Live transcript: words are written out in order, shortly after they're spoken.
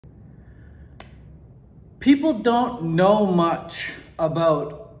People don't know much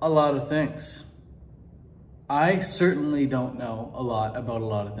about a lot of things. I certainly don't know a lot about a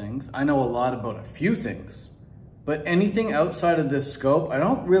lot of things. I know a lot about a few things, but anything outside of this scope, I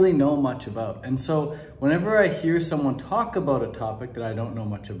don't really know much about. And so whenever I hear someone talk about a topic that I don't know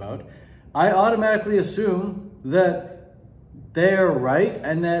much about, I automatically assume that they're right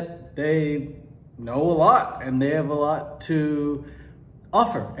and that they know a lot and they have a lot to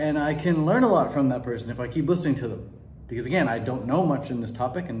offer. And I can learn a lot from that person if I keep listening to them. Because again, I don't know much in this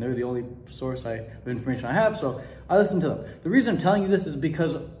topic and they're the only source of information I have, so I listen to them. The reason I'm telling you this is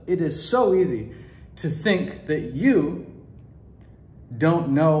because it is so easy to think that you don't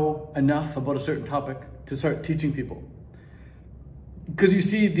know enough about a certain topic to start teaching people. Because you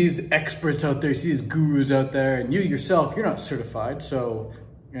see these experts out there, you see these gurus out there, and you yourself, you're not certified,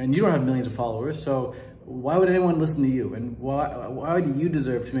 and you don't have millions of followers, so why would anyone listen to you? And why do you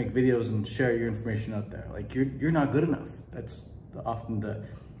deserve to make videos and share your information out there? Like, you're not good enough. That's often the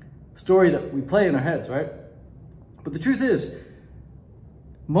story that we play in our heads, right? But the truth is,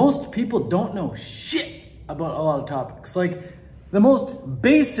 most people don't know shit about a lot of topics. Like, the most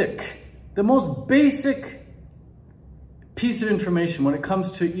basic piece of information when it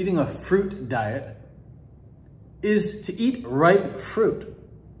comes to eating a fruit diet is to eat ripe fruit.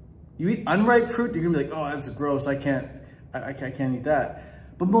 You eat unripe fruit, you're gonna be like, oh, that's gross, I can't eat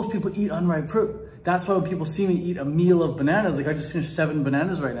that. But most people eat unripe fruit. That's why when people see me eat a meal of bananas, like I just finished 7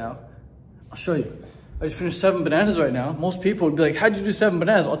 bananas right now. I'll show you. I just finished 7 bananas right now. Most people would be like, how'd you do 7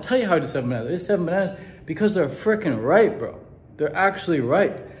 bananas? I'll tell you how I did 7 bananas. I did 7 bananas because they're freaking ripe, bro. They're actually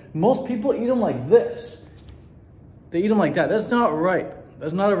ripe. Most people eat them like this. They eat them like that. That's not ripe.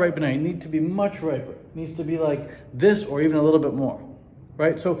 That's not a ripe banana. You need to be much riper. It needs to be like this or even a little bit more,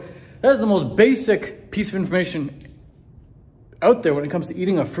 right? So that is the most basic piece of information out there when it comes to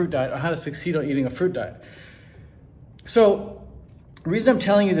eating a fruit diet or how to succeed on eating a fruit diet. So the reason I'm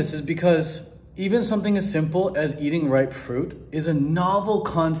telling you this is because even something as simple as eating ripe fruit is a novel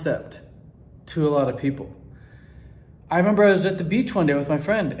concept to a lot of people. I remember I was at the beach one day with my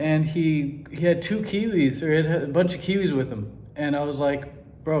friend and he had 2 kiwis, or he had a bunch of kiwis with him. And I was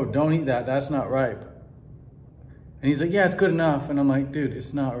like, bro, don't eat that, that's not ripe. And he's like, yeah, it's good enough. And I'm like, dude,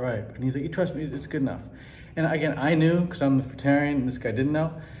 it's not ripe. And he's like, you trust me, it's good enough. And again, I knew because I'm the fruitarian and this guy didn't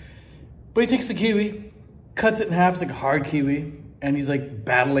know. But he takes the kiwi, cuts it in half, it's like a hard kiwi. And he's like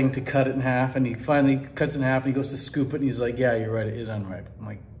battling to cut it in half. And he finally cuts it in half and he goes to scoop it. And he's like, yeah, you're right, it is unripe. I'm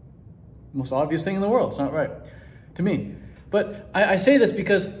like, most obvious thing in the world, it's not ripe to me. But I say this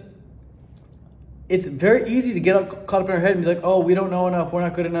because it's very easy to get caught up in our head and be like, oh, we don't know enough, we're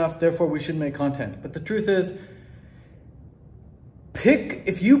not good enough, therefore we shouldn't make content. But the truth is,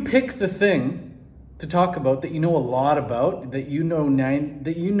 if you pick the thing to talk about that you know a lot about, that you know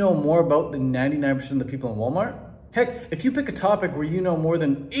more about than 99% of the people in Walmart. Heck, if you pick a topic where you know more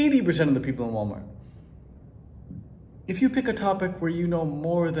than 80% of the people in Walmart. If you pick a topic where you know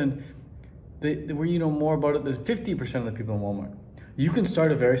more about it than 50% of the people in Walmart, you can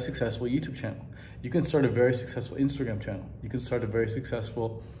start a very successful YouTube channel. You can start a very successful Instagram channel. You can start a very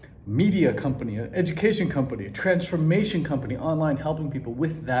successful media company, an education company, a transformation company online, helping people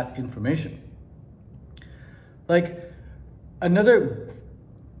with that information. Like, another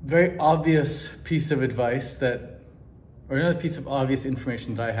very obvious piece of advice or another piece of obvious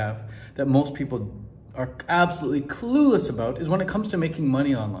information that I have that most people are absolutely clueless about is when it comes to making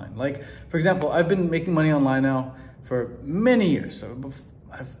money online. Like, for example, I've been making money online now for many years. So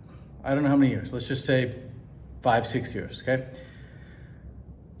I don't know how many years, let's just say 5-6 years, okay?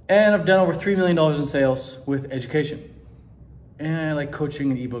 And I've done over $3 million in sales with education and like coaching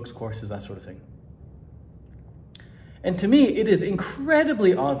and ebooks, courses, that sort of thing. And to me, it is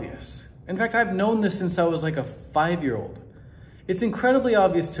incredibly obvious. In fact, I've known this since I was like a 5-year-old. It's incredibly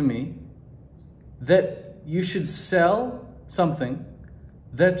obvious to me that you should sell something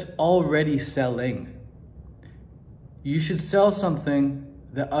that's already selling. You should sell something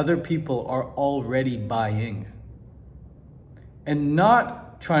that other people are already buying. And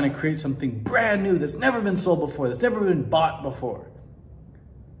not trying to create something brand new that's never been sold before, that's never been bought before.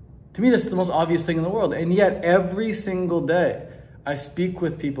 To me, this is the most obvious thing in the world. And yet every single day, I speak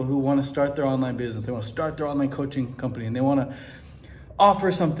with people who want to start their online business. They want to start their online coaching company and they want to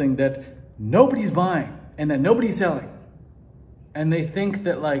offer something that nobody's buying and that nobody's selling. And they think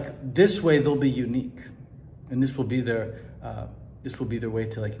that like this way they'll be unique. And this will be their way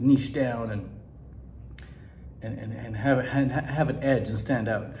to like niche down and have an edge and stand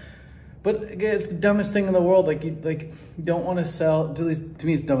out. But again, it's the dumbest thing in the world. Like you don't want to sell, at least to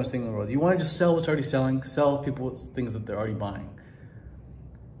me it's the dumbest thing in the world. You want to just sell what's already selling, sell people things that they're already buying,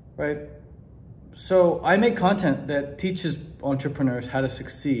 right? So I make content that teaches entrepreneurs how to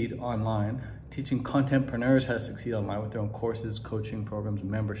succeed online, teaching contentpreneurs how to succeed online with their own courses, coaching programs,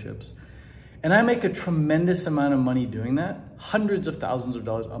 memberships. And I make a tremendous amount of money doing that, hundreds of thousands of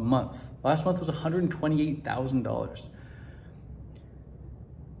dollars a month. Last month was $128,000.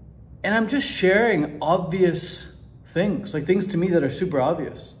 And I'm just sharing obvious things, like things to me that are super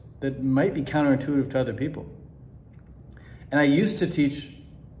obvious, that might be counterintuitive to other people. And I used to teach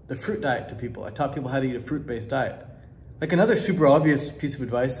the fruit diet to people. I taught people how to eat a fruit-based diet. Like another super obvious piece of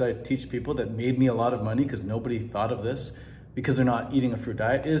advice that I teach people that made me a lot of money because nobody thought of this because they're not eating a fruit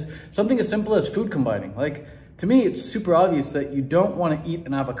diet is something as simple as food combining. Like to me, it's super obvious that you don't want to eat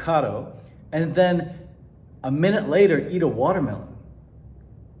an avocado and then a minute later eat a watermelon.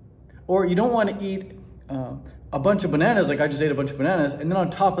 Or you don't want to eat a bunch of bananas, like I just ate a bunch of bananas, and then on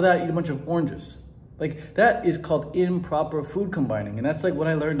top of that, eat a bunch of oranges. Like that is called improper food combining. And that's like what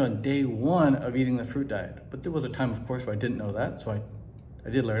I learned on day one of eating the fruit diet. But there was a time, of course, where I didn't know that. So I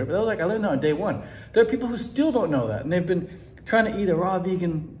did learn it, but I learned that on day one. There are people who still don't know that. And they've been trying to eat a raw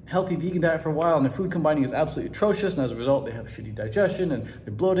vegan, healthy vegan diet for a while, and their food combining is absolutely atrocious. And as a result, they have shitty digestion and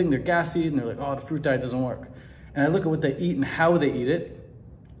they're bloating, they're gassy, and they're like, oh, the fruit diet doesn't work. And I look at what they eat and how they eat it.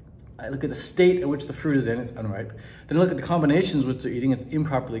 I look at the state at which the fruit is in, it's unripe. Then I look at the combinations which they're eating, it's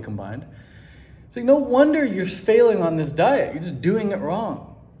improperly combined. It's like, no wonder you're failing on this diet. You're just doing it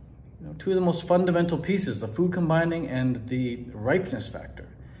wrong. You know, two of the most fundamental pieces, the food combining and the ripeness factor.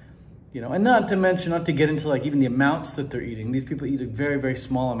 You know, and not to mention, not to get into like even the amounts that they're eating. These people eat very, very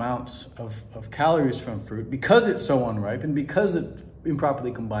small amounts of calories from fruit because it's so unripe and because it's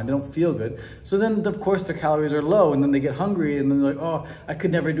improperly combined. They don't feel good. So then, of course, their calories are low and then they get hungry and then they're like, oh, I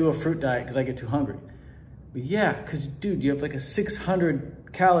could never do a fruit diet because I get too hungry. But yeah, because dude, you have like a 600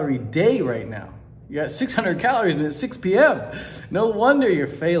 calorie day right now. You got 600 calories and it's 6 p.m. No wonder you're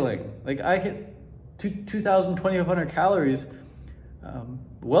failing. Like I hit 2,000, 2,500 calories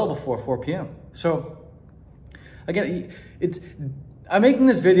well before 4 p.m. So again, I'm making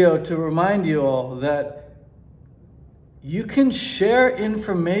this video to remind you all that you can share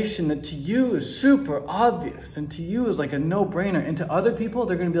information that to you is super obvious and to you is like a no-brainer. And to other people,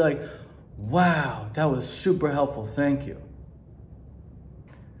 they're gonna be like, wow, that was super helpful, thank you.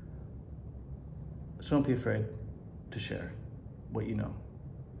 So don't be afraid to share what you know.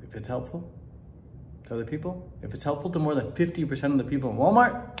 If it's helpful to other people, if it's helpful to more than 50% of the people in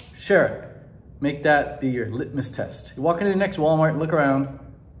Walmart, share it. Make that be your litmus test. You walk into the next Walmart, look around,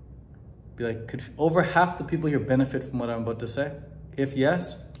 be like, could over half the people here benefit from what I'm about to say? If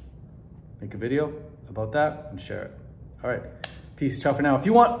yes, make a video about that and share it. All right, peace, ciao for now. If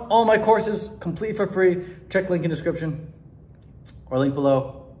you want all my courses complete for free, check link in description or link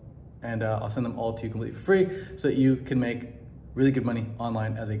below. And I'll send them all to you completely for free so that you can make really good money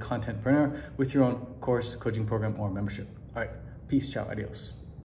online as a contentpreneur with your own course, coaching program, or membership. All right, peace, ciao, adios.